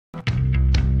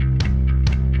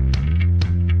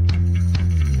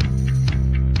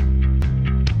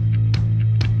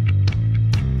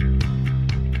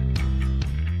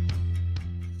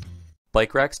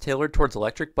bike racks tailored towards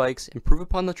electric bikes improve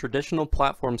upon the traditional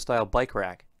platform-style bike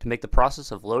rack to make the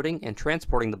process of loading and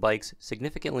transporting the bikes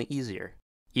significantly easier.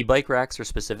 E-bike racks are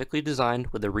specifically designed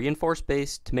with a reinforced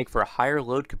base to make for a higher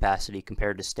load capacity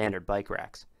compared to standard bike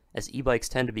racks, as e-bikes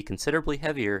tend to be considerably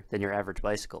heavier than your average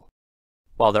bicycle.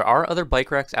 While there are other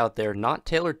bike racks out there not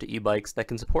tailored to e-bikes that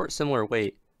can support similar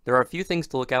weight, there are a few things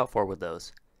to look out for with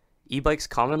those. E-bikes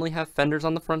commonly have fenders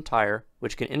on the front tire,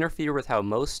 which can interfere with how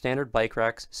most standard bike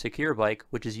racks secure a bike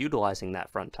which is utilizing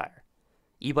that front tire.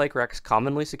 E-bike racks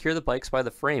commonly secure the bikes by the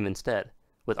frame instead,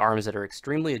 with arms that are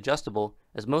extremely adjustable,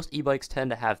 as most e-bikes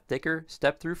tend to have thicker,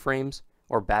 step-through frames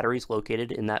or batteries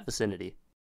located in that vicinity.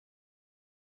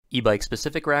 E-bike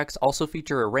specific racks also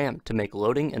feature a ramp to make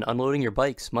loading and unloading your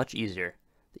bikes much easier.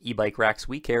 The e-bike racks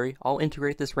we carry all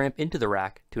integrate this ramp into the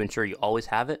rack to ensure you always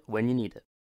have it when you need it.